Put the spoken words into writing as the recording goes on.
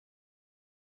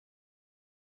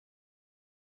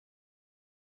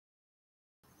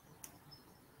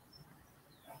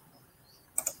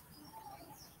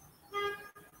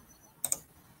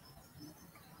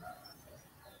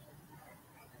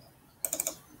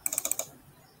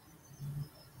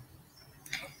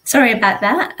Sorry about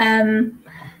that.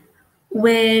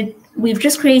 We've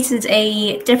just created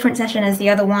a different session as the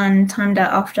other one, timed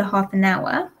out after half an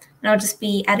hour, and I'll just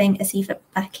be adding Asifa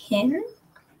back in.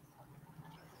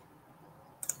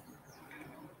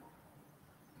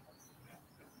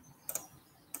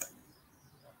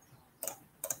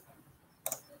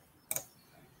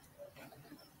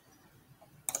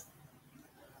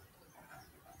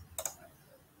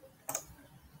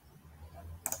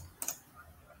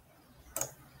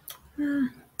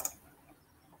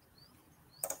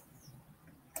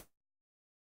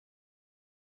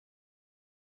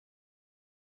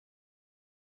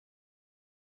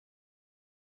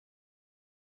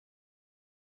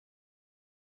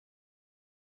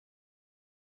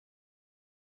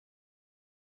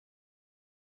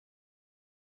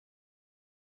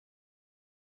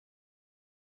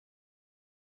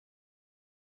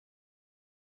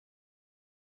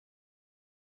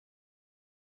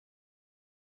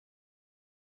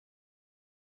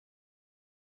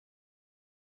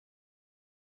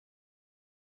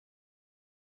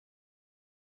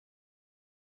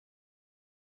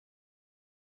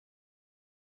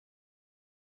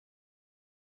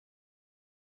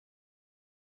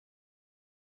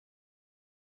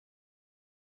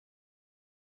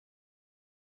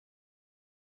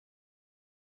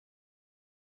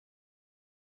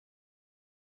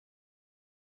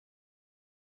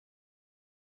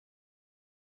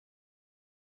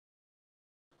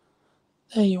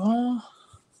 There you are.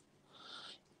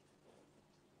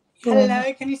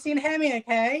 Hello, can you see and hear me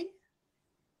okay?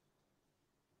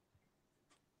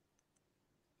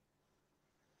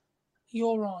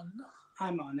 You're on.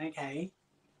 I'm on, okay.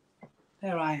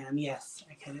 There I am, yes.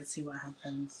 Okay, let's see what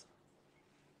happens.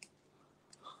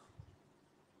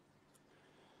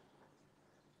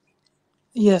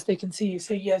 Yes, they can see you,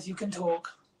 so yes, you can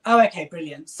talk. Oh, okay,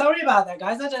 brilliant. Sorry about that,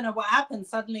 guys. I don't know what happened.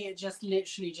 Suddenly it just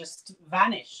literally just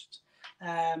vanished.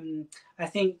 I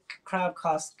think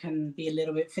Crowdcast can be a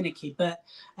little bit finicky, but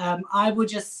I will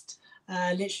just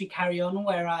literally carry on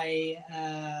where I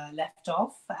left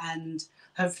off, and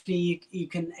hopefully you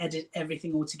can edit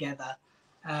everything all together.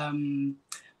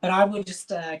 But I will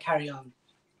just carry on.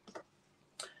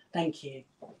 Thank you.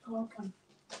 You're welcome.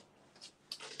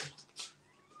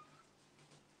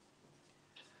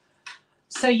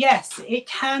 So yes, it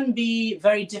can be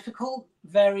very difficult,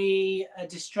 very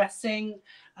distressing,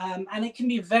 and it can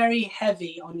be very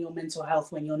heavy on your mental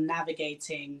health when you're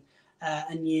navigating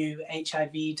a new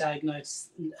HIV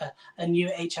diagnosis,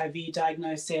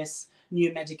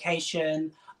 new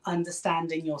medication,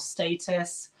 understanding your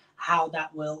status, how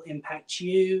that will impact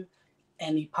you,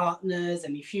 any partners,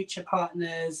 any future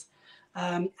partners,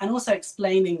 and also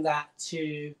explaining that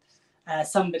to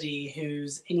somebody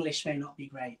whose English may not be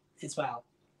great as well.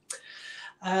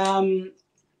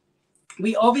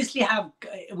 We obviously have,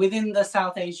 within the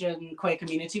South Asian queer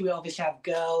community, we obviously have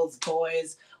girls,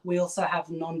 boys. We also have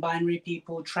non-binary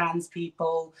people, trans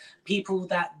people, people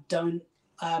that don't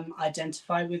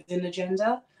identify within a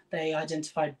gender. They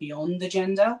identify beyond the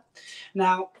gender.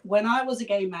 Now, when I was a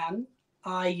gay man,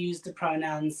 I used the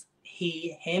pronouns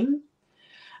he, him.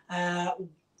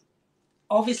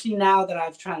 Obviously, now that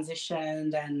I've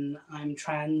transitioned and I'm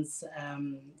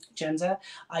transgender,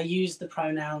 I use the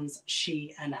pronouns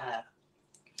she and her.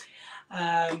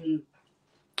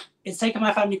 It's taken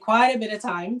my family quite a bit of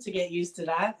time to get used to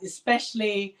that,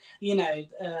 especially, you know,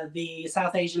 the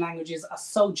South Asian languages are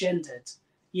so gendered,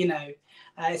 you know,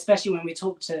 especially when we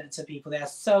talk to people, they are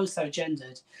so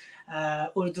gendered.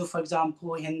 Urdu, for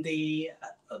example, Hindi,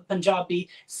 Punjabi,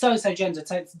 so gendered.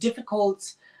 So it's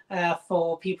difficult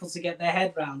for people to get their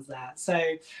head around that. So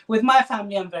with my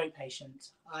family, I'm very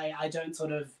patient. I don't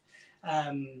sort of,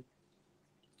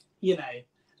 you know,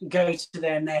 go to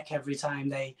their neck every time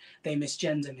they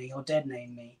misgender me or dead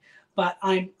name me. But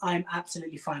I'm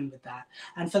absolutely fine with that.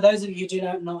 And for those of you who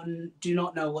do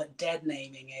not know what dead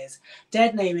naming is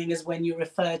when you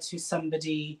refer to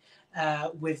somebody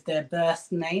with their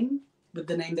birth name, with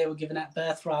the name they were given at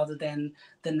birth rather than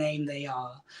the name they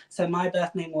are. So my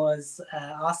birth name was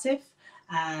Asif,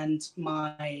 and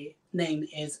my name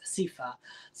is Asifa.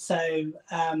 So,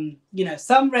 you know,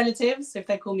 some relatives, if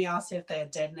they call me Asif, they're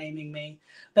dead naming me.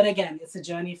 But again, it's a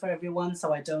journey for everyone,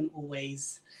 so I don't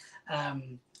always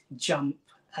jump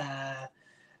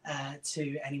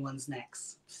to anyone's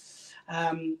necks.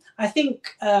 I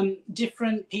think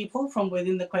different people from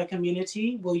within the queer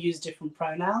community will use different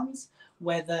pronouns,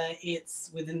 whether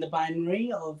it's within the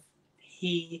binary of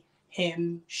he,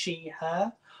 him, she,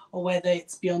 her, or whether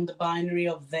it's beyond the binary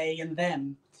of they and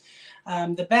them.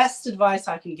 The best advice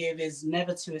I can give is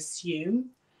never to assume.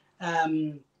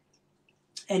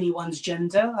 anyone's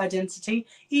gender identity,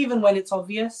 even when it's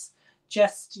obvious.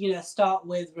 Just, start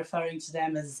with referring to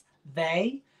them as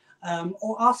they,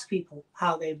 or ask people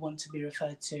how they want to be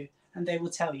referred to, and they will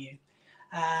tell you.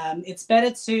 It's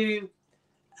better to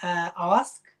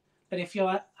ask, but if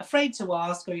you're afraid to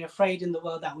ask, or you're afraid in the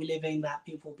world that we live in that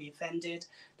people will be offended,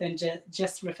 then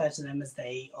just refer to them as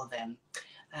they or them.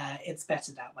 It's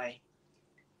better that way.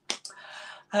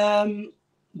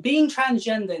 Being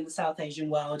transgender in the South Asian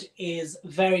world is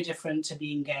very different to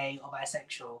being gay or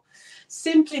bisexual,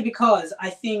 simply because I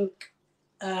think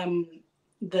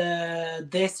the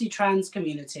Desi trans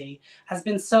community has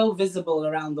been so visible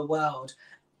around the world,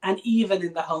 and even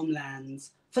in the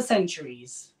homelands, for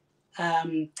centuries.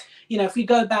 If we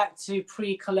go back to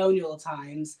pre-colonial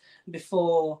times,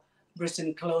 before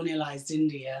Britain colonialized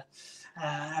India,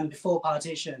 and before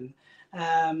partition,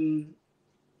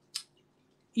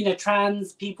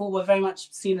 trans people were very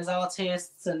much seen as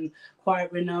artists and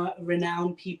quite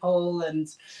renowned people,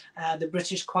 and the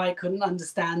British quite couldn't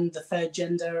understand the third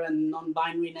gender and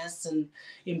non-binariness, and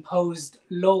imposed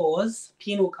laws,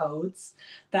 penal codes,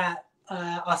 that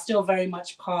are still very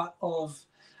much part of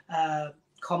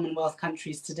Commonwealth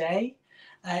countries today.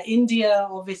 India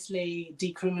obviously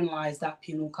decriminalized that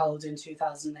penal code in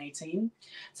 2018,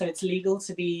 so it's legal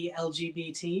to be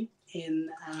LGBT in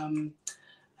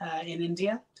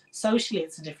India. Socially,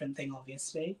 it's a different thing,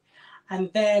 obviously. And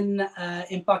then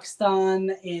in Pakistan,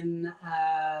 in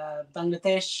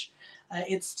Bangladesh,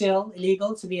 it's still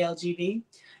illegal to be LGBT.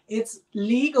 It's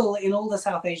legal in all the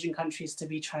South Asian countries to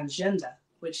be transgender,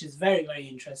 which is very, very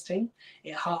interesting.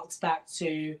 It harks back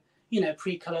to,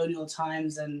 pre-colonial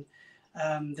times, and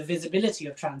the visibility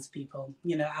of trans people,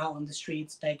 out on the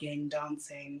streets, begging,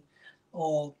 dancing,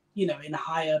 or, in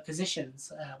higher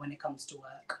positions when it comes to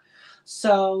work.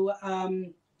 So,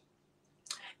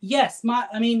 yes,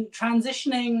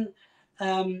 transitioning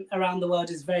around the world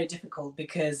is very difficult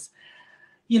because,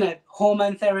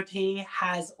 hormone therapy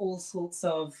has all sorts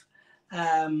of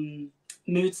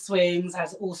mood swings,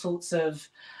 has all sorts of,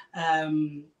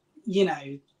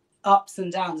 ups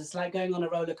and downs. It's like going on a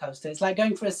roller coaster. It's like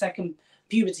going for a second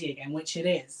puberty again, which it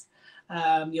is.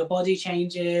 Your body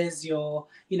changes,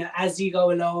 as you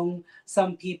go along.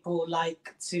 Some people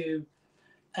like to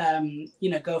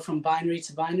go from binary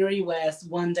to binary, where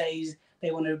one day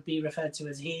they want to be referred to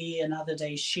as he, another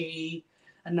day she,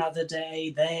 another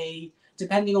day they,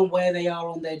 depending on where they are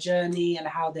on their journey and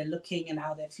how they're looking and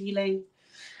how they're feeling.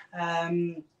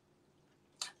 And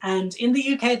in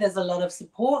the UK, there's a lot of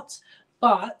support,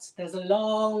 but there's a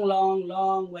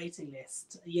long waiting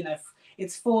list.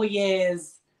 It's 4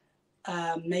 years,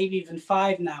 maybe even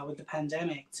 5 now with the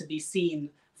pandemic, to be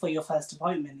seen for your first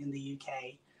appointment in the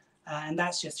UK. And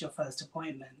that's just your first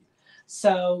appointment.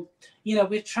 So,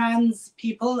 with trans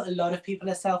people, a lot of people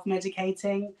are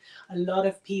self-medicating. A lot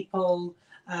of people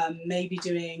may be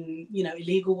doing,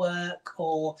 illegal work,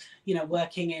 or,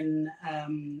 working in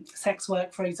sex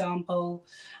work, for example,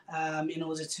 in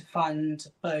order to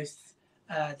fund both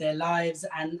their lives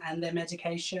and their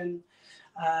medication.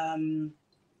 And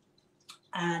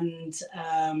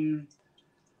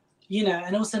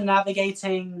also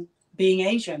navigating being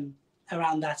Asian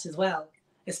around that as well,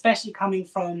 especially coming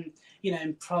from,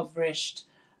 impoverished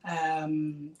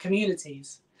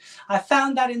communities. I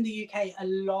found that in the UK, a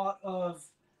lot of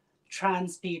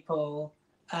trans people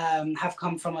have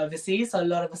come from overseas. So a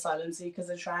lot of asylum seekers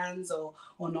are trans or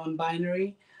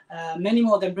non-binary, many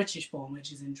more than British born,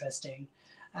 which is interesting.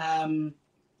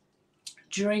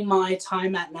 During my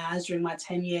time at NAS, during my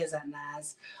 10 years at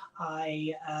NAS,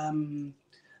 I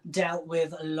dealt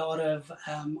with a lot of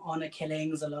honor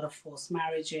killings, a lot of forced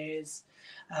marriages,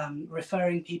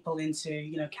 referring people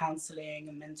into, counseling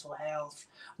and mental health,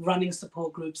 running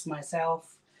support groups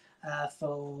myself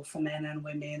for men and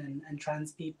women and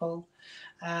trans people.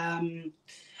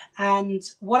 And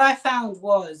what I found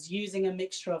was using a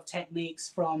mixture of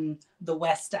techniques from the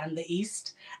West and the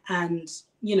East, and,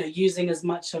 using as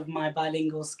much of my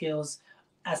bilingual skills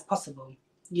as possible.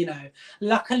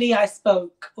 Luckily I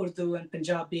spoke Urdu and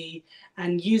Punjabi,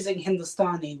 and using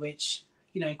Hindustani, which,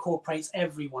 incorporates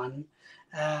everyone,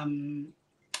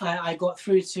 I got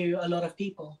through to a lot of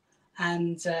people.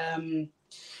 And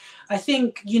I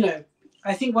think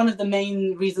one of the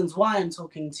main reasons why I'm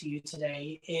talking to you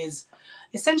today is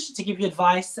essentially to give you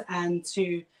advice and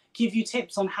to give you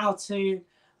tips on how to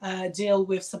deal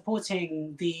with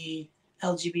supporting the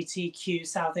LGBTQ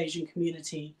South Asian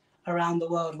community around the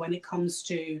world when it comes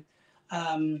to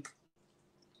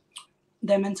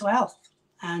their mental health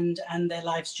and their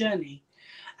life's journey.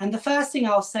 And the first thing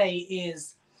I'll say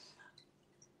is,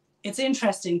 it's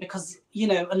interesting because,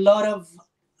 a lot of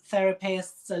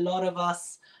therapists, a lot of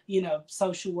us, you know,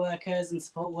 social workers and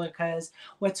support workers,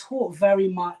 we're taught very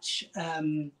much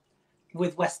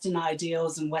with Western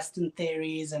ideals and Western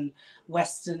theories and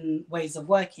Western ways of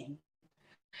working.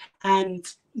 And,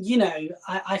 you know,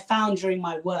 I found during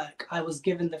my work, I was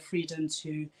given the freedom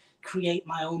to create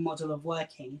my own model of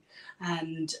working.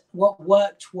 And what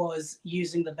worked was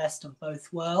using the best of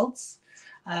both worlds.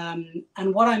 And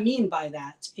what I mean by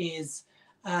that is,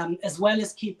 as well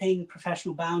as keeping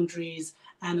professional boundaries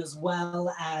and as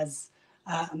well as,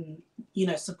 you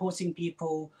know, supporting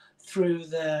people through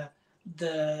the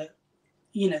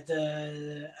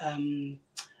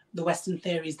Western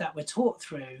theories that we're taught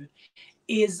through,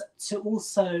 is to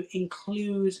also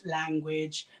include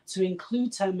language, to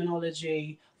include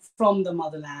terminology from the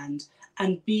motherland,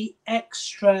 and be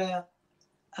extra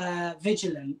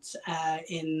vigilant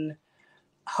in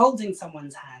holding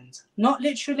someone's hand, not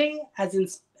literally,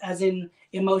 as in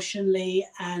emotionally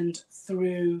and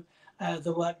through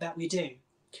the work that we do.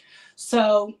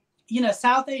 So, you know,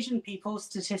 South Asian people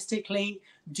statistically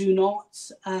do not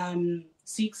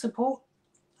seek support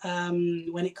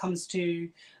when it comes to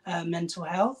mental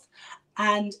health,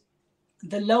 and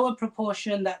the lower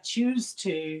proportion that choose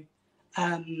to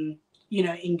you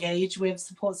know, engage with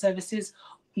support services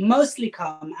mostly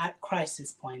come at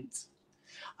crisis points.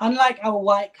 Unlike our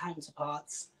white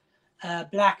counterparts,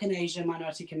 Black and Asian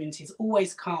minority communities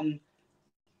always come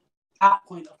at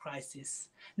point of crisis.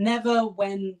 Never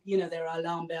when, you know, there are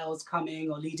alarm bells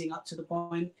coming or leading up to the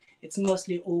point. It's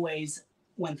mostly always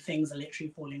when things are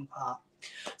literally falling apart.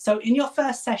 So in your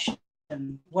first session,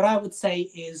 what I would say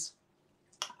is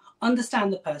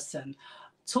understand the person.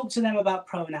 Talk to them about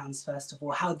pronouns, first of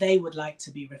all, how they would like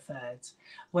to be referred,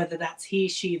 whether that's he,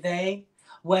 she, they,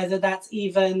 whether that's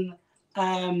even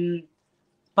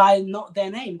by not their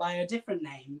name, by a different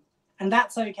name. And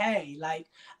that's okay. Like,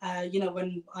 you know,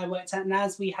 when I worked at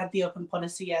NAS, we had the open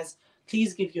policy as,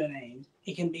 please give your name.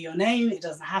 It can be your name. It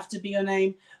doesn't have to be your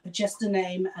name, but just a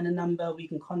name and a number we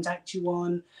can contact you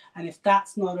on. And if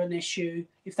that's not an issue,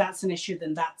 if that's an issue,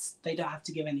 then they don't have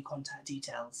to give any contact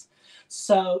details.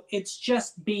 So it's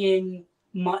just being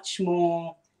much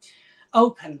more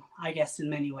open, I guess, in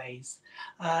many ways.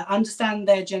 Understand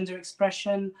their gender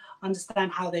expression,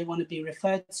 understand how they want to be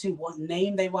referred to, what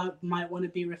name they might want to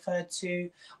be referred to,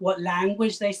 what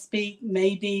language they speak,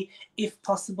 maybe, if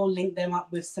possible, link them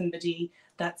up with somebody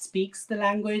that speaks the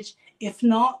language. If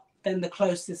not, then the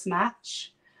closest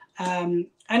match. And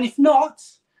if not,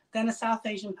 then a South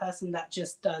Asian person that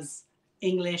just does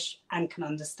English and can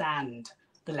understand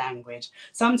the language.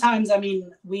 Sometimes, I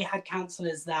mean, we had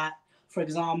counselors that, for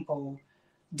example,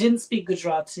 didn't speak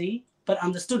Gujarati, but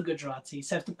understood Gujarati.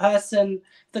 So if the person,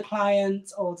 the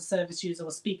client or the service user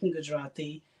was speaking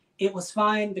Gujarati, it was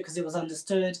fine because it was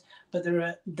understood, but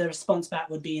the response back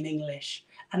would be in English,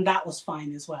 and that was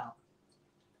fine as well.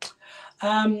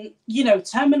 You know,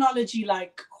 terminology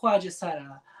like Khwaja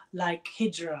Sara, like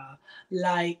Hijra,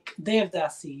 like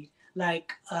Devdasi,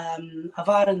 like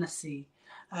Avaranasi,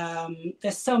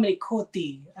 there's so many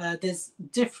Koti, there's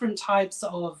different types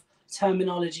of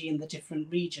terminology in the different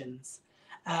regions.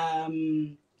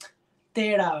 Tera,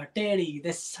 Teri,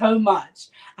 there's so much.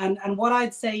 And what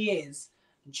I'd say is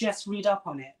just read up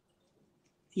on it.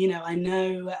 You know, I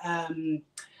know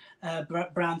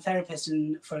Brown Therapist,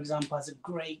 and for example, has a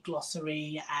great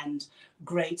glossary and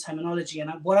great terminology.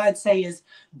 And what I'd say is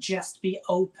just be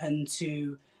open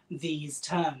to these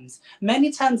terms.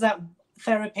 Many terms that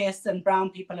therapists and brown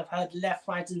people have heard left,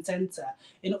 right, and center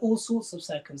in all sorts of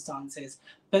circumstances,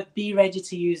 but be ready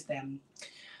to use them.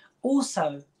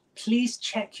 Also, please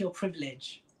check your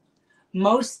privilege.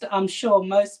 I'm sure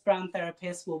most brown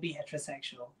therapists will be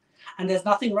heterosexual, and there's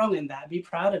nothing wrong in that. Be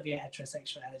proud of your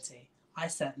heterosexuality. I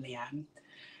certainly am.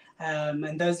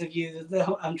 And those of you that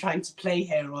I'm trying to play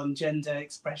here on gender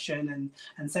expression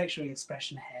and sexual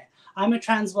expression here, I'm a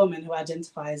trans woman who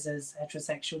identifies as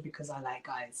heterosexual because I like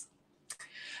guys.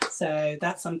 So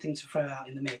that's something to throw out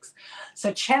in the mix.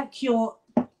 So check your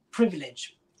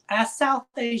privilege. As South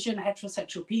Asian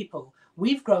heterosexual people,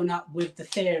 we've grown up with the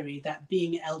theory that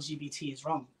being LGBT is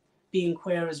wrong. Being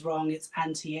queer is wrong, it's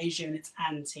anti-Asian, it's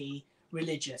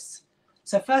anti-religious.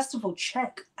 So first of all,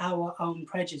 check our own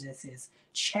prejudices,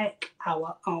 check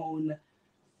our own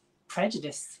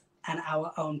prejudice and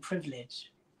our own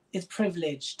privilege. It's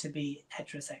privilege to be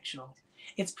heterosexual.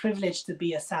 It's privilege to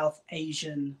be a South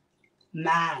Asian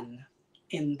man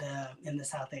in the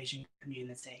South Asian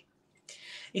community.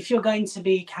 If you're going to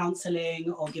be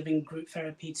counseling or giving group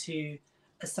therapy to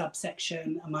a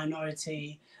subsection, a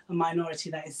minority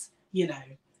that is, you know,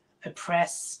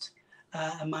 oppressed,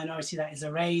 a minority that is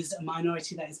erased, a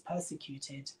minority that is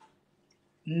persecuted,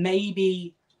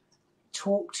 maybe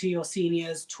talk to your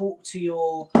seniors, talk to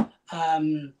your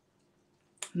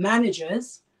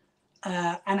managers,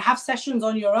 and have sessions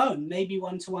on your own, maybe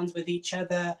one-to-ones with each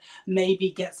other,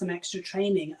 maybe get some extra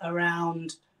training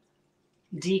around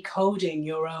decoding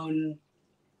your own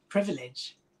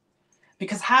privilege.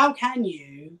 Because how can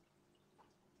you,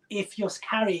 if you're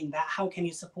carrying that, how can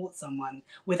you support someone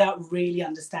without really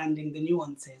understanding the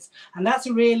nuances? And that's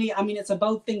really, I mean, it's a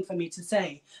bold thing for me to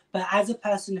say, but as a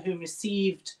person who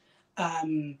received,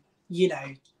 you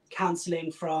know,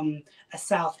 counseling from a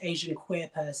South Asian queer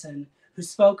person who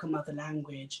spoke a mother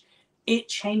language, it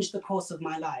changed the course of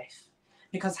my life.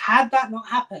 Because had that not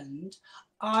happened,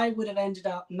 I would have ended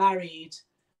up married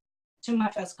to my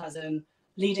first cousin,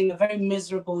 leading a very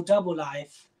miserable double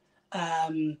life.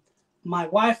 My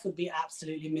wife would be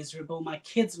absolutely miserable. My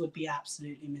kids would be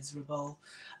absolutely miserable.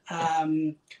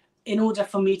 In order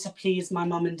for me to please my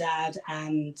mum and dad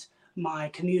and my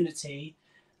community,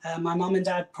 my mum and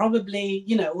dad probably,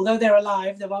 you know, although they're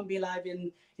alive, they won't be alive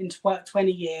in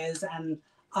 20 years, and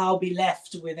I'll be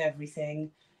left with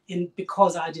everything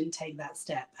because I didn't take that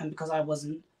step and because I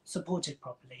wasn't supported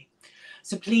properly.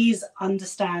 So please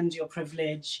understand your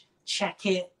privilege, check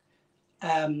it,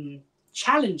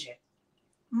 challenge it,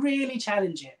 really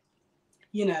challenge it.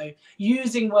 You know,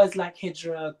 using words like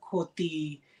hijra,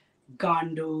 koti,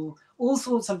 gandu, all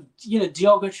sorts of, you know,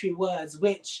 derogatory words,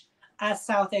 which as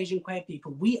South Asian queer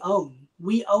people, we own.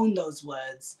 We own those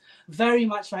words. Very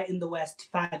much like in the West,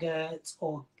 faggot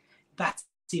or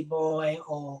batty boy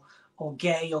or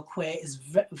gay or queer is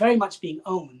very much being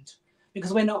owned,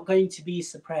 because we're not going to be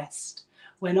suppressed.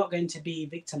 We're not going to be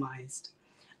victimized.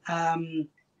 And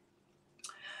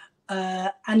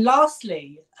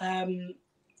lastly,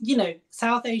 you know,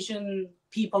 South Asian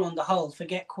people on the whole,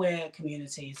 forget queer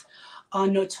communities, are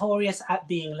notorious at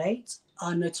being late,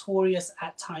 are notorious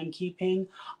at timekeeping,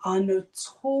 are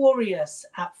notorious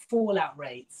at fallout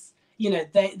rates. You know,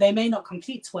 they may not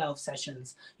complete 12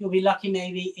 sessions. You'll be lucky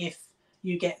maybe if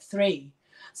you get 3.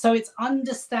 So it's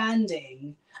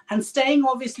understanding and staying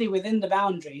obviously within the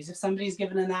boundaries. If somebody's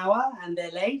given an hour and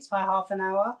they're late by half an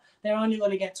hour, they're only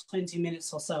going to get 20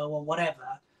 minutes or so or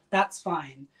whatever. That's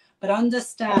fine. But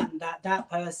understand that that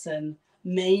person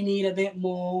may need a bit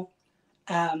more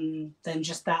than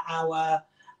just that hour,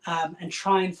 and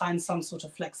try and find some sort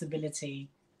of flexibility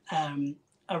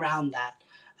around that.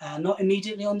 Not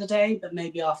immediately on the day, but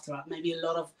maybe after up. Maybe a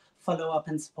lot of follow-up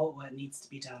and support work needs to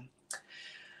be done.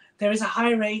 There is a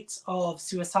high rate of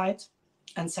suicide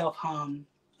and self-harm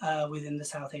within the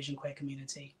South Asian queer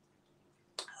community.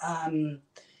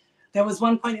 There was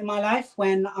one point in my life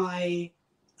when I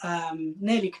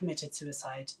nearly committed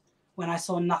suicide, when I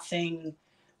saw nothing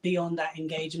beyond that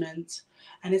engagement.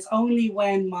 And it's only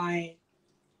when my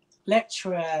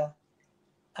lecturer,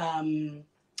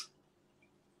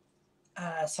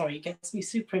 sorry, it gets me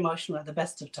super emotional at the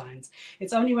best of times.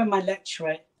 It's only when my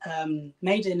lecturer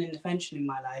made an intervention in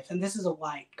my life, and this is a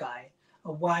white guy,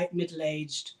 a white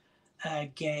middle-aged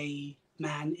gay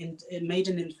man, it made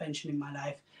an intervention in my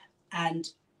life,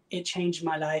 and it changed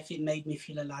my life. It made me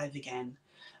feel alive again,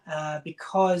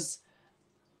 because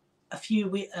a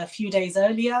few days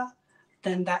earlier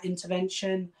than that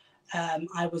intervention,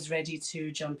 I was ready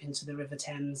to jump into the River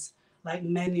Thames, like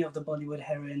many of the Bollywood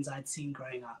heroines I'd seen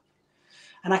growing up.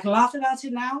 And I can laugh about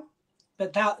it now,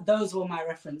 but those were my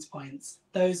reference points.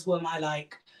 Those were my,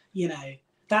 like, you know,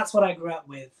 that's what I grew up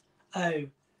with. Oh,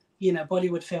 you know,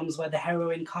 Bollywood films where the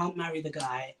heroine can't marry the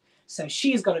guy, so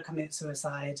she's got to commit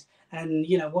suicide. And,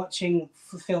 you know, watching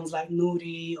films like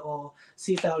Noori or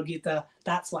Sita or Gita,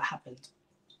 that's what happened.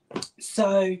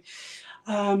 So,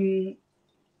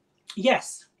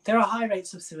 yes, there are high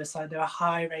rates of suicide, there are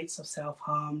high rates of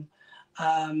self-harm,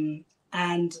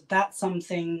 and that's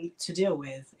something to deal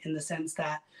with, in the sense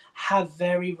that have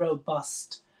very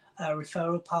robust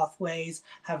referral pathways,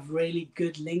 have really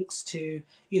good links to,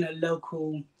 you know,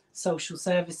 local social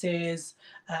services,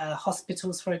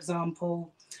 hospitals, for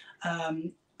example.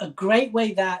 A great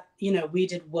way that, you know, we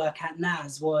did work at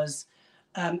NAS was,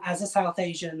 as a South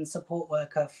Asian support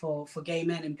worker for gay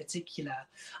men in particular,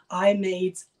 I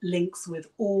made links with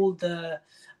all the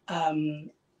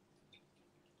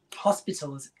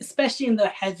hospitals, especially in the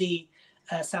heavy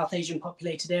South Asian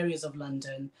populated areas of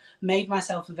London, made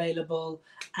myself available,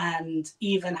 and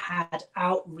even had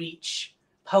outreach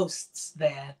posts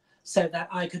there so that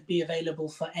I could be available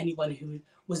for anyone who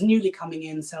was newly coming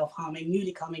in, self-harming,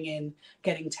 newly coming in,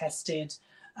 getting tested,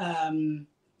 and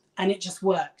it just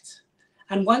worked.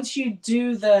 And once you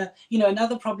do the, you know,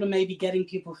 another problem may be getting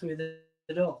people through the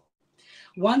door.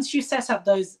 Once you set up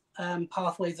those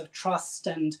pathways of trust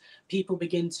and people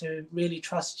begin to really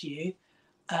trust you,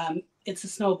 it's a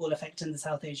snowball effect in the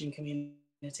South Asian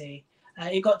community.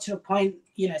 It got to a point,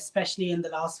 you know, especially in the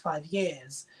last 5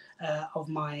 years of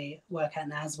my work at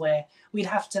NAS, where we'd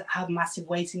have to have massive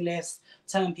waiting lists,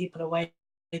 turn people away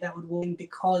that would walk in,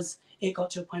 because it got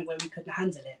to a point where we couldn't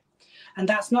handle it. And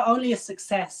that's not only a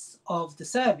success of the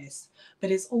service,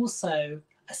 but it's also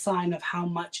a sign of how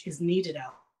much is needed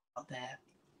out there.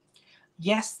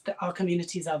 Yes, our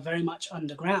communities are very much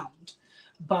underground,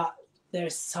 but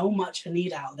there's so much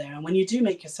need out there. And when you do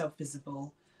make yourself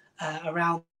visible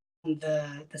around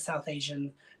the South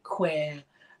Asian queer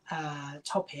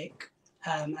topic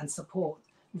and support,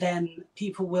 then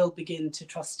people will begin to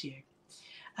trust you.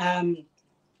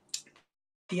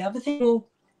 The other thing I'll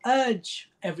urge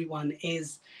everyone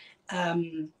is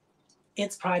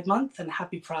it's Pride Month, and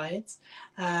happy Prides.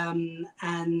 You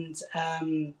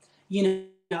know,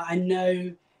 I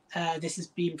know this is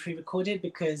being pre-recorded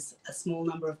because a small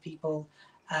number of people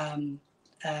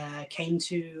came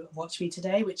to watch me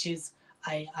today, which is,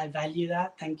 I value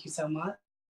that. Thank you so much.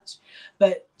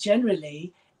 But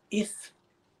generally, if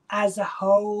as a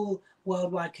whole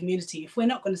worldwide community, if we're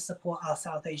not going to support our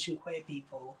South Asian queer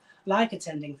people, like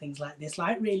attending things like this,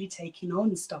 like really taking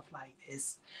on stuff like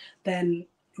this, then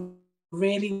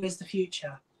really is the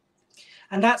future.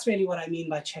 And that's really what I mean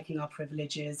by checking our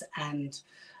privileges and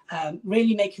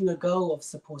really making a go of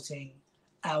supporting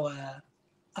our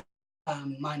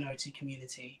minority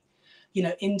community. You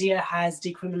know, India has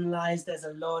decriminalized. There's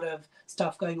a lot of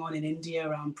stuff going on in India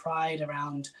around Pride,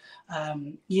 around,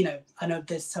 you know, I know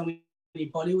there's so many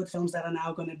Bollywood films that are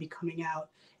now going to be coming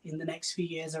out in the next few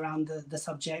years around the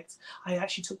subject. I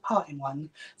actually took part in one,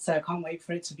 so I can't wait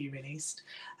for it to be released.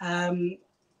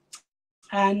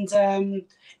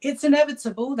 It's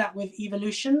inevitable that with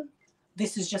evolution,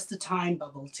 this is just a time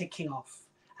bubble ticking off.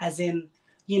 As in,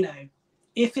 you know,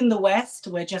 if in the West,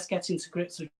 we're just getting to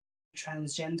grips with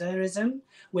transgenderism,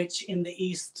 which in the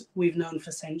East, we've known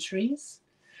for centuries.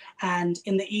 And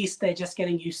in the East, they're just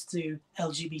getting used to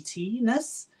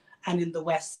LGBT-ness. And in the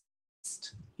West,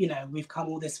 you know, we've come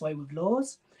all this way with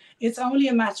laws. It's only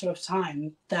a matter of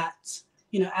time that,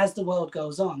 you know, as the world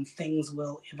goes on, things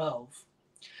will evolve.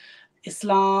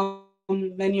 Islam,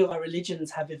 many of our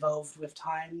religions have evolved with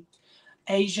time.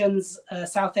 Asians,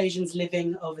 South Asians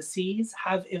living overseas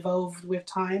have evolved with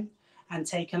time and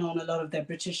taken on a lot of their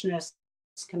Britishness,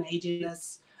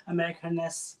 Canadianness,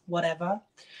 Americanness, whatever.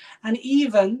 And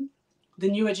even the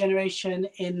newer generation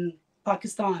in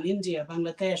Pakistan, India,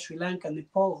 Bangladesh, Sri Lanka,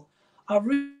 Nepal are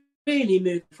really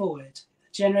moving forward.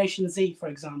 Generation Z, for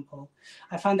example,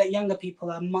 I find that younger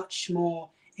people are much more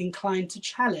inclined to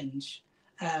challenge,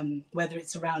 whether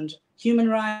it's around human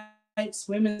rights,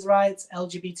 women's rights,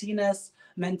 LGBT-ness,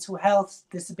 mental health,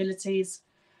 disabilities.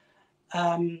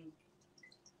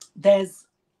 There's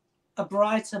a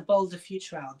brighter, bolder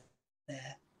future out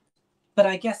there. But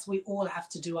I guess we all have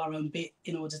to do our own bit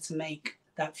in order to make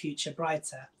that future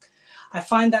brighter. I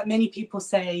find that many people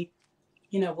say,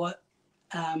 you know what,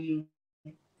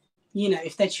 you know,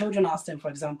 if their children ask them, for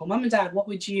example, Mum and Dad, what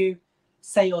would you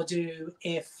say or do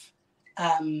if,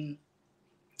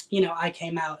 you know, I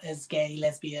came out as gay,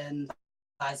 lesbian,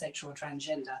 bisexual,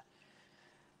 transgender?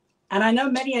 And I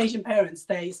know many Asian parents,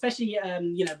 they, especially,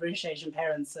 you know, British Asian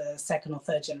parents, second or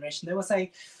third generation, they will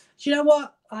say, you know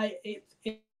what,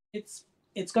 it's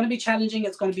going to be challenging,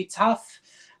 it's going to be tough,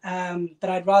 but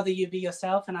I'd rather you be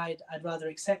yourself, and I'd rather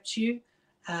accept you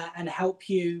and help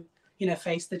you, you know,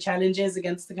 face the challenges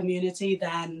against the community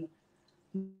than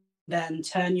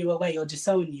turn you away or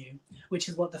disown you, which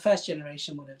is what the first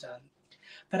generation would have done.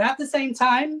 But at the same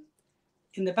time,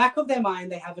 in the back of their mind,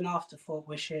 they have an afterthought,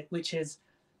 which is,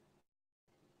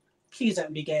 please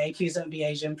don't be gay, please don't be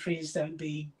Asian, please don't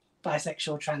be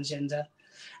bisexual, transgender.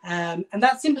 And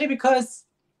that's simply because,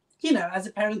 you know, as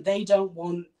a parent, they don't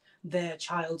want their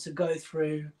child to go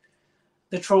through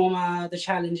the trauma, the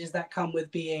challenges that come with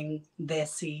being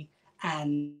desi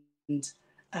and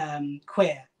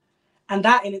queer. And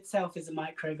that in itself is a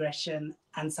microaggression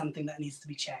and something that needs to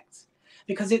be checked.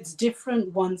 Because it's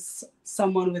different once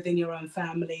someone within your own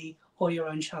family or your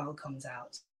own child comes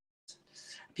out.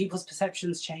 People's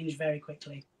perceptions change very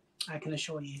quickly, I can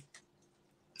assure you.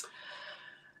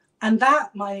 And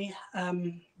that, my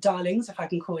darlings, if I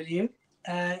can call you,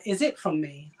 is it from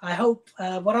me. I hope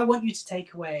what I want you to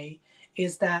take away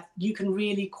is that you can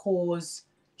really cause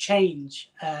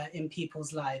change in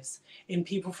people's lives, in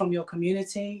people from your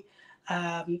community.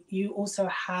 You also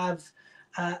have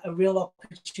a real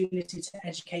opportunity to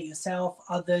educate yourself,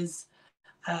 others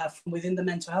from within the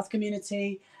mental health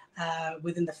community,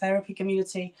 within the therapy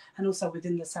community, and also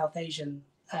within the South Asian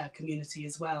community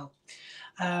as well.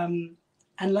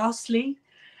 And lastly,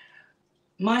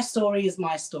 my story is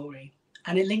my story,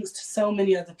 and it links to so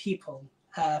many other people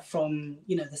from,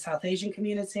 the South Asian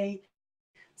community,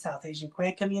 South Asian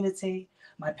queer community,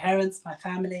 my parents, my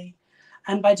family.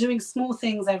 And by doing small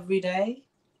things every day,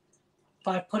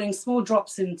 by putting small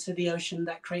drops into the ocean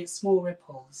that create small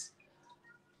ripples,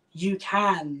 you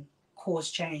can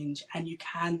cause change and you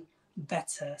can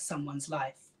better someone's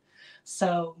life.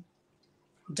 So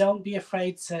don't be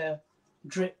afraid to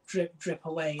drip, drip, drip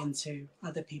away into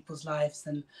other people's lives.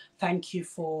 And thank you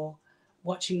for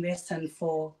watching this and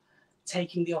for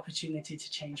taking the opportunity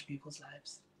to change people's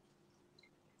lives.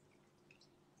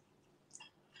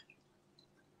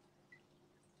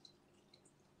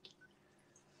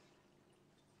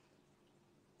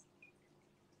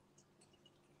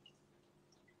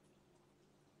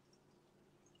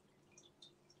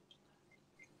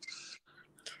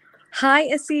 Hi,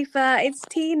 Asifa. It's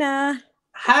Tina.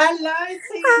 Hello,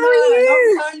 Tina. How are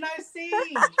you? Long time no see.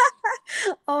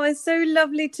 Oh, it's so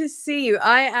lovely to see you.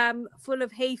 I am full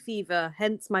of hay fever,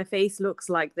 hence my face looks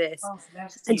like this. Oh,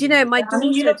 and you know, my daughter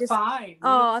you look just fine.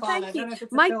 oh, thank you.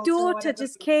 My daughter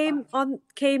just came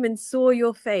and saw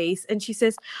your face, and she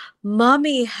says,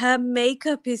 "Mummy, her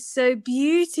makeup is so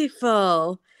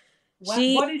beautiful."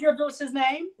 What is your daughter's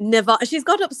name? She's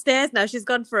gone upstairs now. She's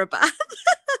gone for a bath.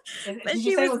 Did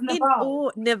you say it was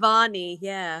Naval? Navani,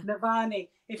 yeah. Navani.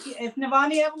 If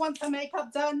Navani ever wants her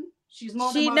makeup done, she's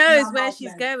more than she welcome. knows where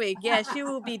she's going. Yeah, she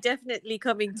will be definitely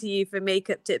coming to you for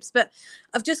makeup tips. But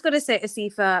I've just got to say,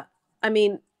 Asifa, I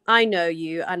mean, I know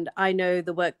you and I know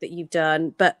the work that you've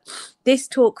done, but this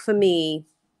talk for me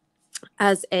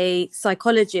as a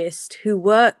psychologist who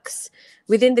works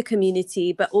within the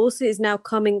community, but also is now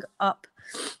coming up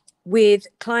with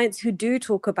clients who do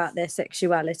talk about their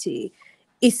sexuality,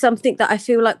 is something that I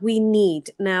feel like we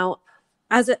need. Now,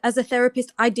 as a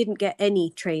therapist, I didn't get any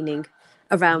training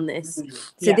around this.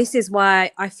 So this is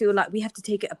why I feel like we have to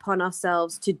take it upon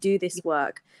ourselves to do this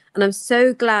work. And I'm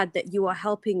so glad that you are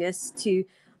helping us to,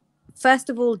 first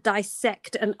of all,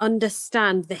 dissect and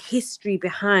understand the history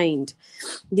behind,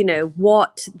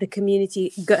 what the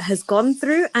community has gone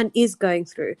through and is going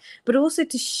through, but also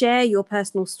to share your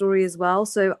personal story as well.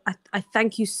 So I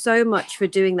thank you so much for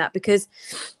doing that, because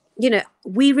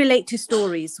we relate to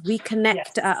stories, we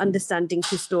connect our understanding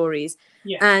to stories,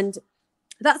 and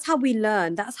that's how we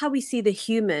learn. That's how we see the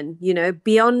human,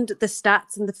 beyond the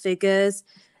stats and the figures.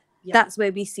 That's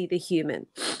where we see the human.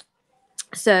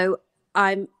 So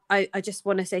I just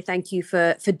want to say thank you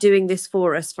for doing this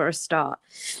for us for a start.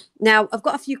 Now, I've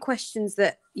got a few questions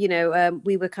that,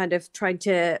 we were kind of trying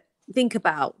to think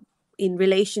about in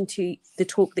relation to the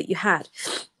talk that you had.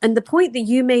 And the point that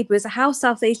you made was how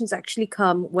South Asians actually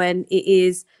come when it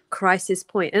is crisis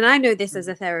point. And I know this as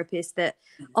a therapist, that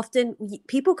often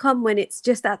people come when it's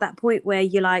just at that point where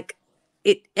you're like,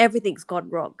 everything's gone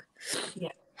wrong.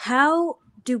 How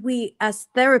do we as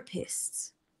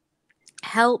therapists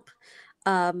help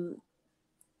the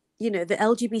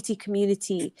LGBT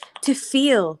community to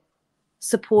feel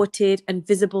supported and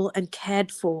visible and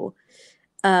cared for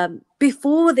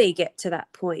before they get to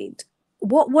that point?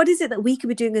 What is it that we could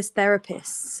be doing as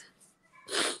therapists?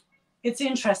 It's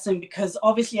interesting because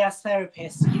obviously as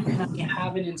therapists, you can only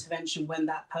have an intervention when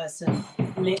that person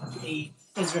literally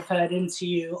is referred into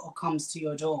you or comes to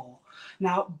your door.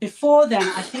 Now, before then,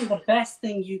 I think the best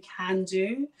thing you can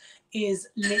do is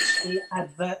literally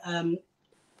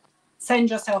send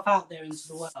yourself out there into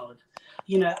the world.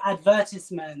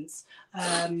 Advertisements,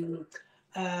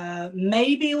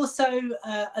 maybe also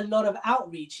a lot of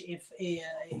outreach, if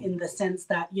in the sense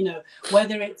that,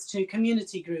 whether it's to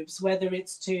community groups, whether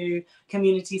it's to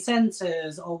community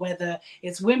centers, or whether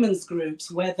it's women's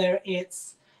groups, whether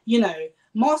it's,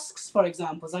 mosques, for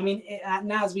example. I mean, at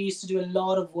NAS, we used to do a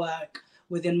lot of work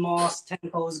within mosques,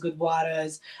 temples,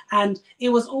 gurdwaras, and it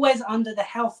was always under the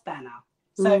health banner.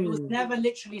 So it was never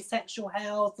literally sexual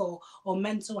health or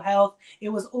mental health. It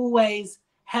was always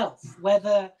health,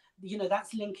 whether,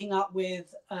 that's linking up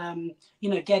with,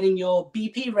 getting your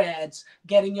BP read,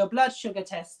 getting your blood sugar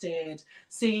tested,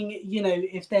 seeing,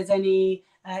 if there's any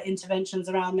interventions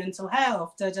around mental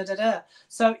health,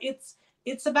 So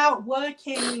it's about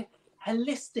working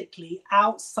holistically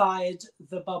outside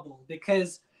the bubble,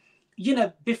 because,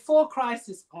 before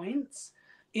crisis points,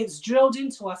 it's drilled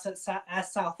into us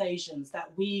as South Asians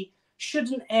that we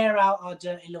shouldn't air out our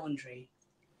dirty laundry.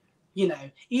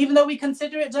 Even though we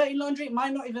consider it dirty laundry, it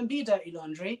might not even be dirty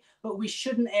laundry, but we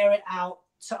shouldn't air it out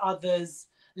to others,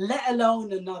 let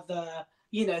alone another,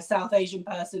 South Asian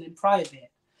person in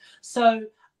private. So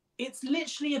it's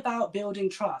literally about building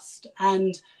trust.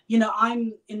 And,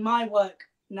 I'm in my work,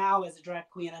 now as a drag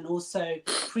queen and also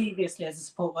previously as a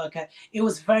support worker, it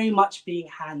was very much being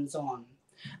hands-on.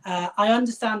 I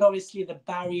understand obviously the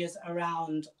barriers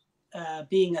around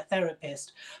being a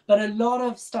therapist, but a lot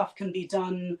of stuff can be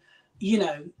done, you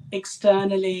know,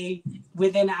 externally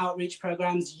within outreach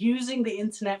programs, using the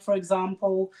internet, for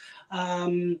example.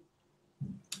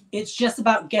 It's just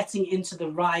about getting into the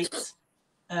right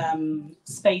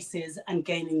spaces and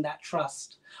gaining that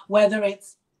trust, whether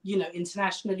it's, you know,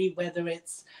 internationally, whether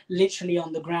it's literally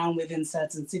on the ground within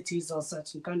certain cities or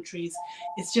certain countries.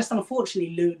 It's just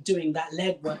unfortunately doing that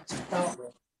legwork to start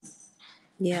with.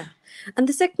 Yeah. And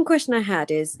the second question I had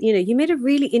is, you know, you made a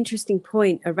really interesting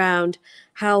point around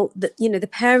how the, you know, the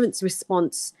parents'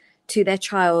 response to their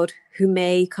child who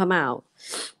may come out.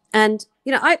 And,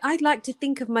 you know, I'd like to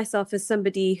think of myself as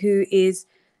somebody who is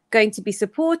going to be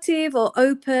supportive or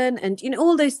open and, you know,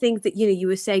 all those things that, you know, you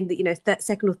were saying that, you know, that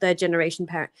second or third generation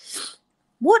parent.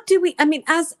 What do we, I mean,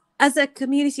 as a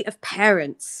community of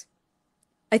parents,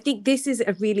 I think this is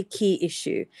a really key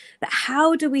issue, that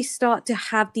how do we start to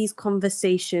have these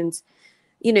conversations,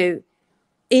 you know,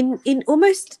 in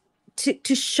almost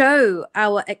to show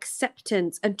our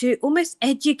acceptance and to almost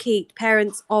educate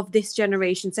parents of this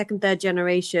generation, second, third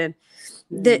generation,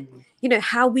 that, you know,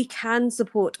 how we can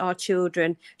support our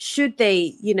children should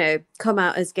they, you know, come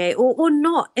out as gay or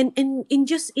not, and in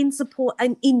just in support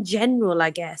and in general, I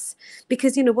guess,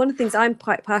 because, you know, one of the things I'm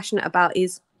quite passionate about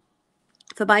is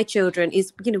for my children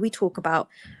is, you know, we talk about,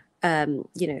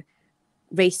 you know,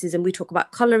 racism, we talk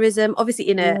about colorism, obviously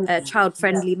in a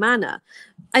child-friendly manner.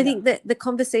 I think that the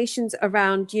conversations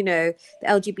around, you know, the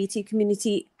LGBT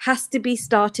community has to be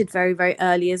started very, very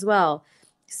early as well.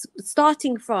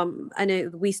 Starting from, I know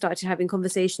we started having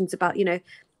conversations about, you know,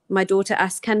 my daughter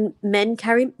asked, can men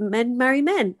marry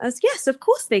men? I was, yes, of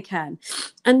course they can.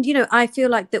 And, you know, I feel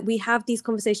like that we have these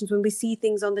conversations when we see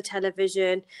things on the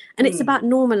television, and it's about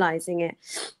normalizing it.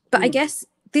 But I guess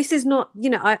this is not, you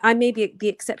know, I may be the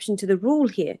exception to the rule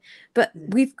here, but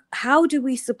how do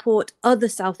we support other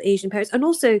South Asian parents? And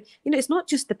also, you know, it's not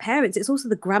just the parents, it's also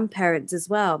the grandparents as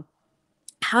well.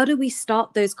 How do we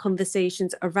start those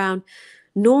conversations around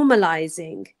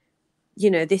normalizing, you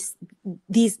know,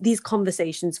 these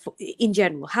conversations in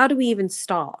general? How do we even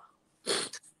start?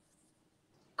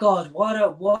 God, what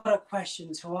a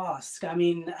question to ask. I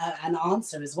mean, an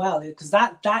answer as well, because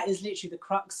that is literally the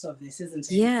crux of this,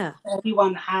 isn't it? Yeah. If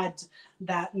everyone had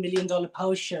that $1 million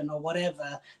potion or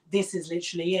whatever, this is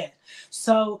literally it.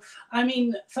 So, I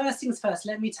mean, first things first,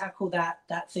 let me tackle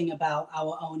that thing about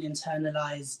our own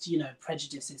internalized, you know,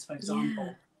 prejudices, for example.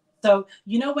 Yeah. So,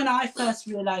 you know, when I first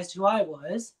realized who I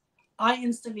was, I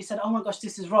instantly said, oh my gosh,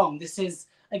 this is wrong. This is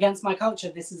against my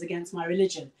culture. This is against my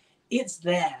religion. It's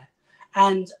there.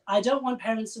 And I don't want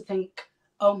parents to think,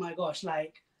 oh my gosh,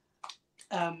 like,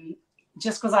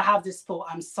 just because I have this thought,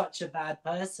 I'm such a bad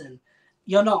person.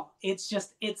 You're not. It's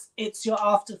just, it's your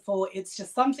afterthought. It's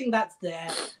just something that's there,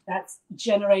 that's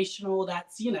generational,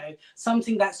 that's, you know,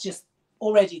 something that's just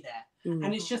already there.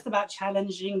 And it's just about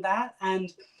challenging that.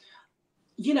 And,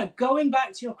 you know, going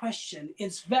back to your question,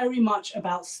 it's very much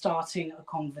about starting a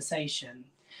conversation.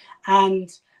 And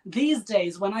these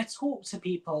days, when I talk to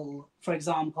people, for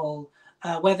example,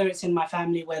 whether it's in my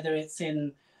family, whether it's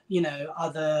in, you know,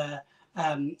 other,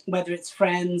 whether it's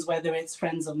friends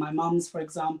of my mum's, for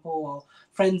example, or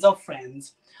friends of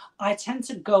friends, I tend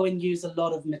to go and use a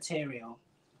lot of material.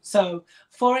 So,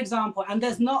 for example, and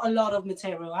there's not a lot of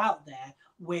material out there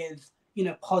with, you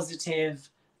know, positive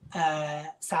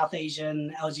South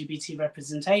Asian LGBT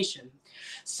representation.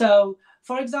 So,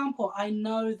 for example, I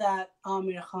know that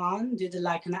Amir Khan did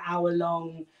like an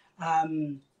hour-long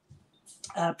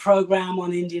program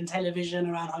on Indian television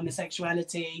around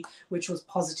homosexuality, which was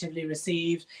positively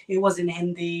received. It was in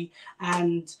Hindi,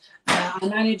 and I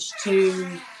managed to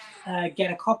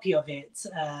get a copy of it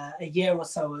a year or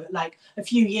so, like a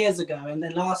few years ago. And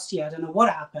then last year, I don't know what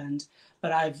happened,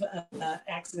 but I've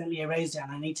accidentally erased it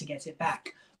and I need to get it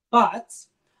back. But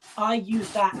I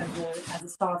use that as a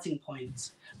starting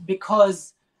point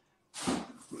because,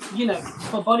 you know,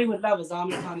 for Bollywood lovers,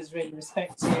 Amir Khan is really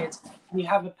respected. And you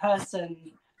have a person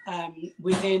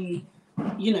within,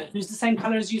 you know, who's the same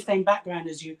color as you, same background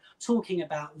as you, talking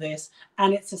about this,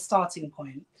 and it's a starting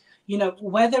point. You know,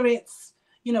 whether it's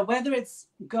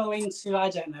going to, I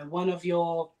don't know, one of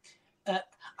your.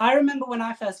 I remember when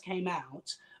I first came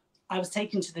out, I was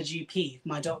taken to the GP,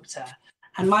 my doctor,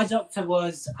 and my doctor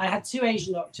was. I had two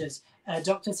Asian doctors.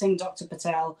 Dr. Singh, Dr.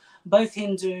 Patel, both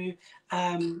Hindu,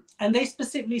 and they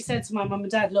specifically said to my mum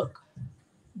and dad, look,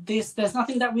 there's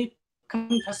nothing that we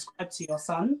can prescribe to your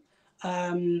son.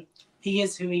 He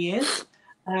is who he is.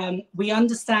 We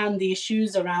understand the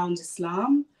issues around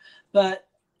Islam, but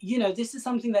this is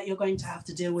something that you're going to have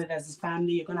to deal with as a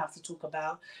family. You're going to have to talk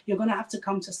about. You're going to have to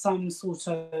come to some sort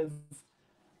of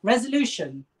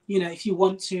resolution. If you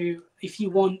want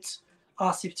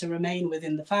Asif to remain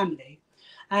within the family.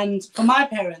 And for my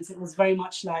parents, it was very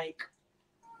much like,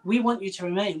 we want you to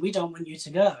remain. We don't want you to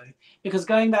go. Because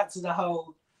going back to the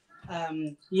whole,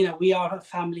 we are a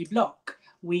family block.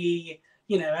 We,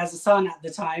 as a son at the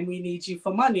time, we need you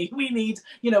for money. We need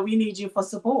you for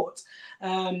support.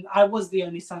 I was the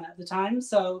only son at the time.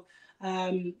 So,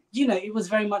 it was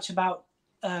very much about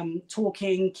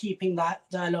talking, keeping that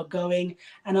dialogue going.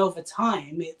 And over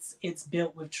time, it's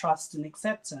built with trust and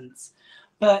acceptance.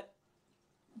 But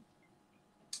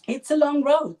it's a long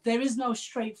road. There is no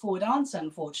straightforward answer,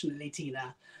 unfortunately,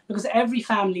 Tina, because every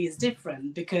family is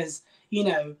different. Because,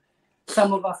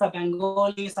 some of us are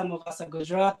Bengali, some of us are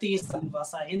Gujarati, some of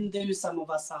us are Hindu, some of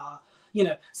us are,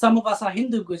 some of us are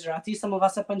Hindu Gujarati, some of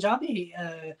us are Punjabi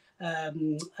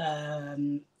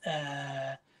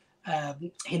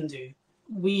Hindu.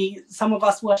 Some of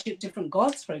us worship different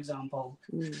gods, for example.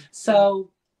 So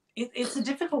it's a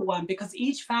difficult one, because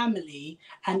each family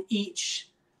and each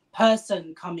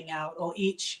person coming out, or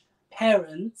each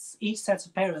set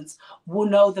of parents will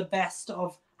know the best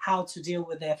of how to deal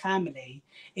with their family.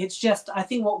 It's just, I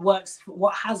think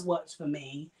what has worked for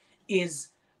me is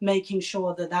making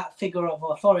sure that figure of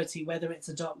authority, whether it's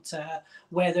a doctor,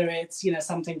 whether it's,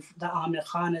 something that Amir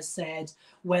Khan has said,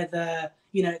 whether,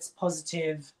 it's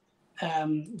positive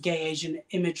gay Asian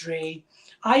imagery.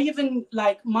 I even,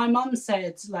 my mum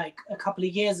said, a couple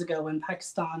of years ago, when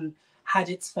Pakistan had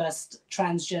its first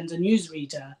transgender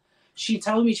newsreader, she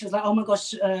told me, she was like, oh my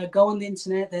gosh, go on the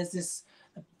internet, there's this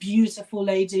beautiful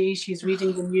lady, she's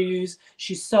reading the news,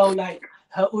 she's so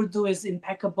her Urdu is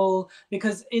impeccable.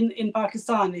 Because in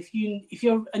Pakistan, if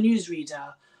you're a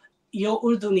newsreader, your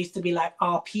Urdu needs to be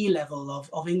RP level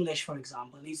of English, for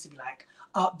example. It needs to be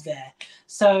up there.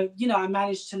 So, I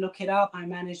managed to look it up. I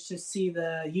managed to see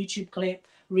the YouTube clip,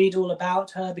 read all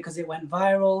about her, because it went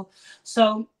viral.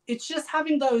 So it's just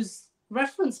having those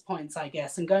reference points, I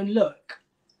guess, and going, look,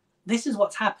 this is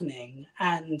what's happening.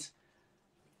 And,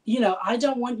 I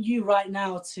don't want you right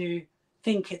now to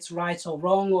think it's right or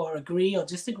wrong, or agree or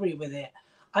disagree with it.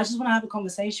 I just want to have a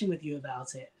conversation with you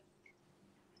about it.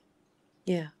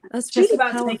 Yeah, that's just really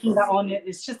about powerful. taking that on it.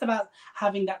 It's just about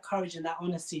having that courage and that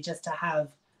honesty, just to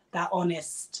have that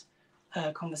honest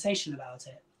conversation about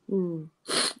it. And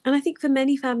I think for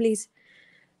many families,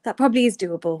 that probably is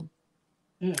doable.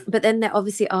 But then there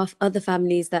obviously are other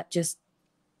families that just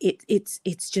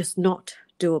it's just not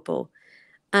doable.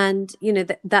 And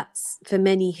that's for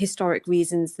many historic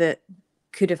reasons that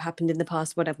could have happened in the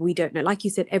past, whatever, we don't know. Like you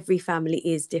said, every family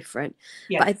is different.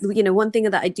 Yes. But one thing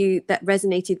that that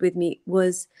resonated with me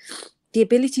was the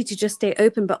ability to just stay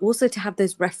open, but also to have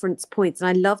those reference points. And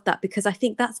I love that, because I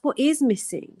think that's what is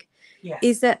missing. Yes.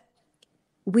 Is that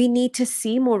we need to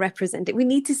see more represented. We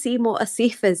need to see more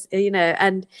Asifas,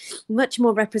 and much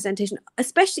more representation.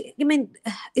 Especially,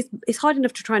 it's hard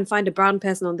enough to try and find a brown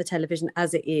person on the television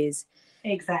as it is.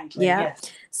 Exactly. Yeah.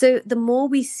 Yes. So the more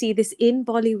we see this in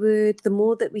Bollywood, the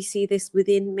more that we see this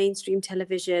within mainstream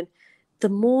television, the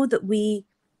more that we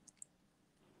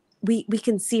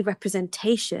can see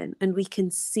representation, and we can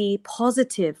see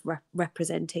positive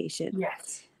representation.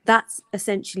 Yes. That's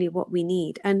essentially what we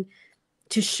need. And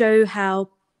to show how,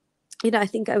 I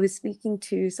think I was speaking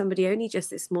to somebody only just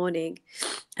this morning,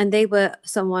 and they were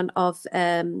someone of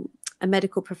a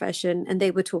medical profession, and they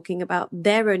were talking about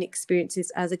their own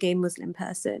experiences as a gay Muslim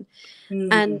person.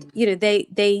 And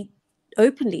they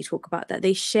openly talk about that,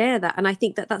 they share that. And I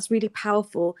think that that's really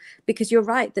powerful, because you're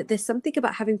right that there's something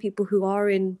about having people who are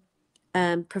in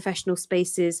professional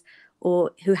spaces,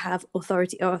 or who have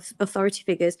authority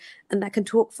figures, and that can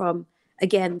talk from,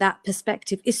 again, that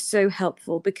perspective is so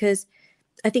helpful. Because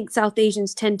I think South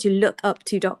Asians tend to look up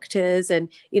to doctors and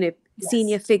yes.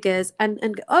 senior figures, and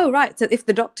go, oh right, so if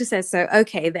the doctor says so,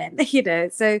 okay then,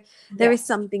 so there is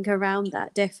something around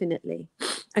that, definitely.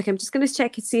 Okay, I'm just going to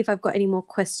check and see if I've got any more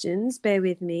questions. Bear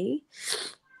with me.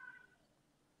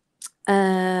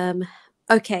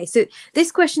 Okay, so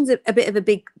this question's a bit of a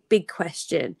big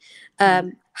question.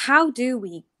 How do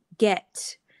we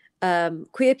get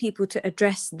queer people to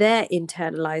address their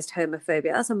internalized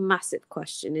homophobia? That's a massive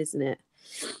question, isn't it?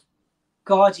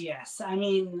 God, yes. I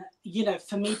mean,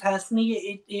 for me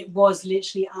personally, it was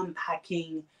literally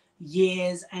unpacking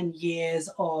years and years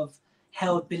of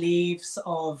held beliefs,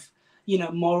 of,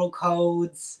 moral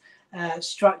codes,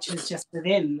 structures just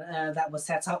within that were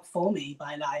set up for me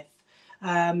by life.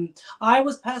 I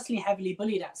was personally heavily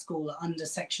bullied at school under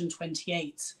Section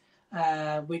 28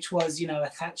 which was, you know, a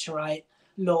Thatcherite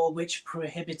law which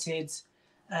prohibited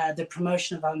the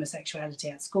promotion of homosexuality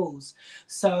at schools.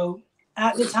 So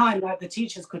at the time, like, the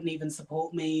teachers couldn't even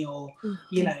support me, or,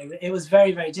 you know, it was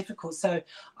very, very difficult. So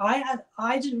I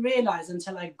didn't realize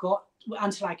until I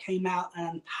came out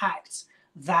and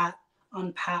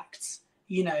unpacked,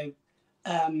 you know,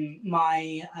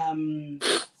 my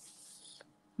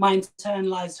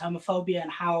internalized homophobia,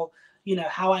 and how, you know,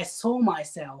 how I saw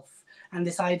myself, and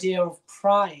this idea of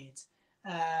pride,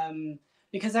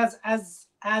 because as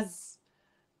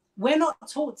we're not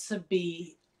taught to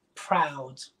be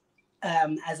proud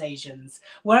as Asians.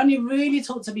 We're only really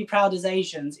taught to be proud as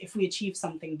Asians if we achieve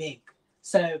something big.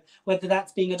 So whether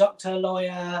that's being a doctor, a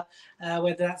lawyer,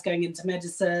 whether that's going into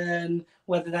medicine,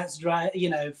 whether that's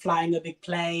flying a big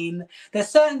plane, there's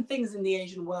certain things in the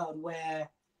Asian world where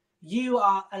you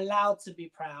are allowed to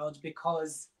be proud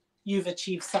because you've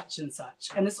achieved such and such,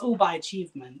 and it's all by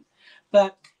achievement.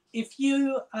 But if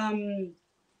you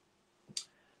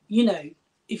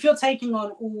if you're taking on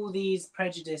all these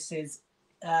prejudices,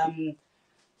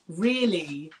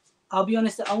 really, I'll be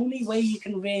honest, the only way you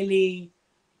can really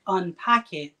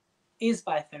unpack it is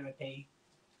by therapy,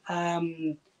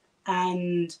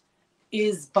 and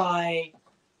is by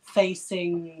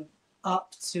facing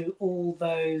up to all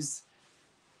those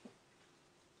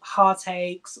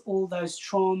heartaches, all those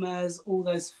traumas, all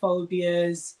those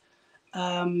phobias,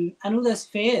 and all those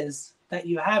fears that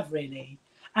you have, really.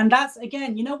 And that's,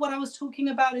 again, you know what I was talking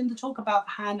about in the talk about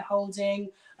hand holding,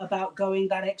 about going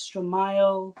that extra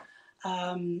mile.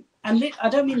 And I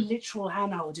don't mean literal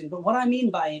hand holding, but what I mean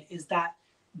by it is that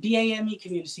BAME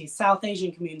communities, South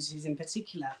Asian communities in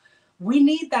particular, we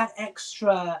need that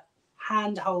extra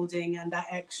hand holding and that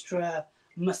extra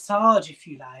massage, if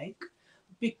you like,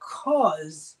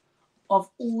 because of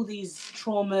all these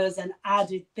traumas and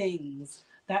added things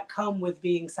that come with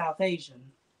being South Asian.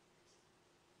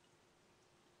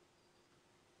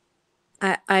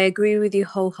 I agree with you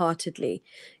wholeheartedly,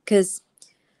 because,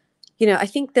 you know, I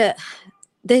think that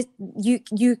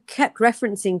you kept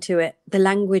referencing to it, the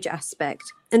language aspect,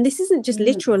 and this isn't just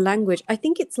literal language. I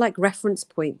think it's like reference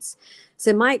points.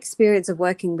 So my experience of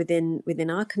working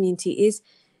within our community is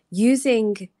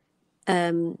using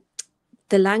the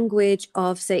language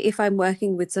of, say, if I'm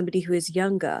working with somebody who is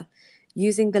younger,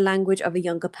 using the language of a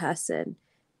younger person,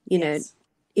 you know.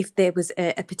 If there was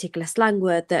a particular slang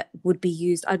word that would be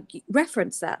used, I'd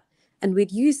reference that, and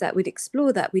we'd use that, we'd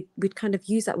explore that, we'd kind of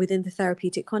use that within the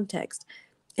therapeutic context.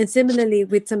 And similarly,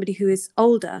 with somebody who is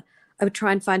older, I would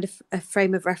try and find a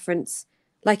frame of reference,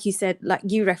 like you said, like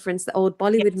you referenced the old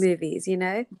Bollywood movies, you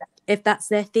know, if that's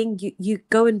their thing, you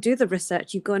go and do the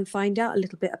research, you go and find out a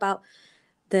little bit about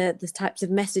the types of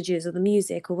messages or the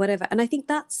music or whatever. And I think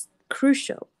that's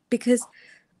crucial, because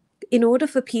in order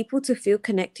for people to feel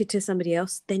connected to somebody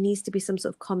else, there needs to be some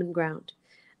sort of common ground.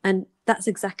 And that's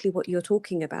exactly what you're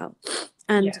talking about.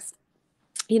 And,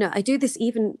 you know, I do this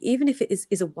even if it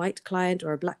is a white client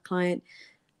or a black client.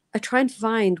 I try and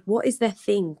find what is their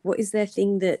thing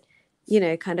that, you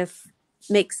know, kind of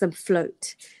makes them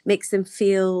float, makes them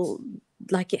feel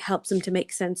like it helps them to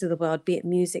make sense of the world, be it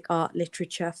music, art,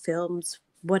 literature, films,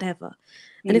 whatever.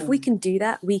 And if we can do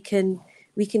that, we can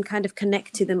kind of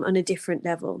connect to them on a different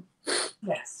level.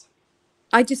 Yes.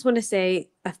 I just want to say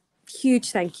a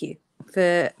huge thank you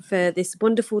for this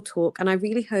wonderful talk. And I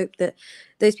really hope that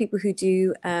those people who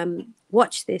do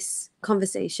watch this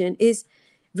conversation is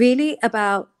really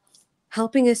about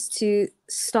helping us to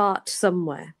start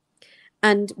somewhere.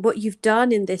 And what you've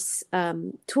done in this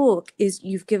talk is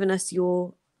you've given us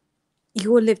your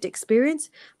lived experience,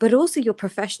 but also your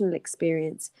professional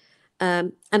experience.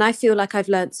 And I feel like I've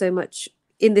learned so much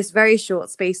in this very short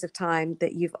space of time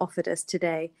that you've offered us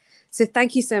today. So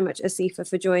thank you so much, Asifa,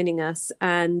 for joining us.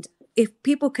 And if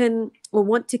people can or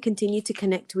want to continue to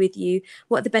connect with you,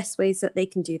 what are the best ways that they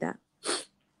can do that?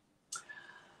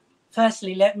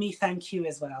 Firstly, let me thank you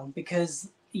as well,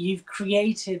 because you've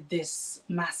created this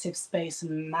massive space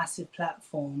and massive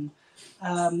platform,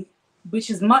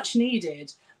 which is much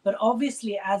needed. But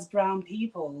obviously, as brown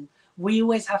people, we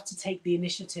always have to take the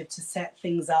initiative to set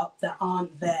things up that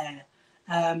aren't there.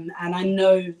 And I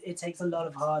know it takes a lot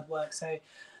of hard work. So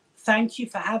thank you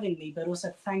for having me, but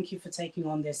also thank you for taking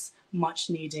on this much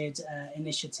needed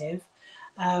initiative.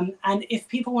 And if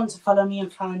people want to follow me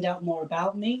and find out more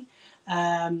about me,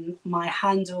 my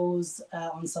handles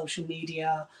on social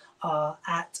media are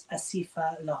at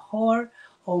Asifa Lahore,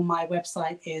 or my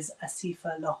website is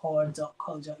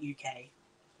asifalahore.co.uk.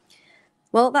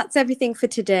 Well, that's everything for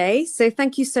today. So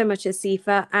thank you so much,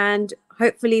 Asifa, and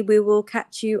hopefully we will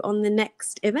catch you on the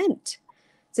next event.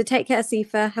 So take care,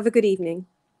 Asifa. Have a good evening.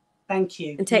 Thank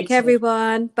you. And take You care, too.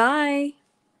 everyone. Bye.